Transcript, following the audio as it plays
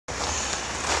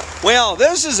Well,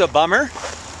 this is a bummer.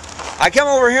 I come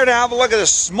over here to have a look at the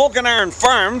Smokin Iron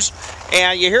Farms,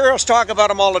 and you hear us talk about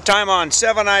them all the time on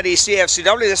 790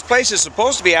 CFCW. This place is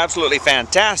supposed to be absolutely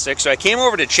fantastic, so I came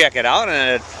over to check it out,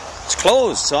 and it's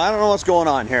closed, so I don't know what's going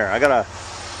on here. I gotta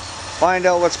find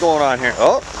out what's going on here.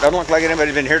 Oh, doesn't look like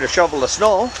anybody's been here to shovel the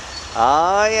snow.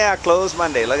 Ah, yeah, closed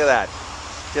Monday. Look at that.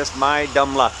 Just my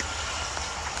dumb luck.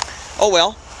 Oh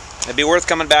well, it'd be worth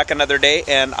coming back another day,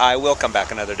 and I will come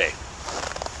back another day.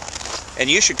 And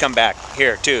you should come back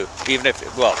here too, even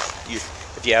if, well,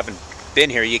 if you haven't been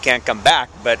here, you can't come back,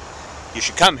 but you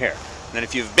should come here. And then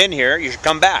if you've been here, you should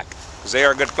come back, because they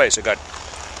are a good place. They got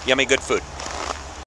yummy, good food.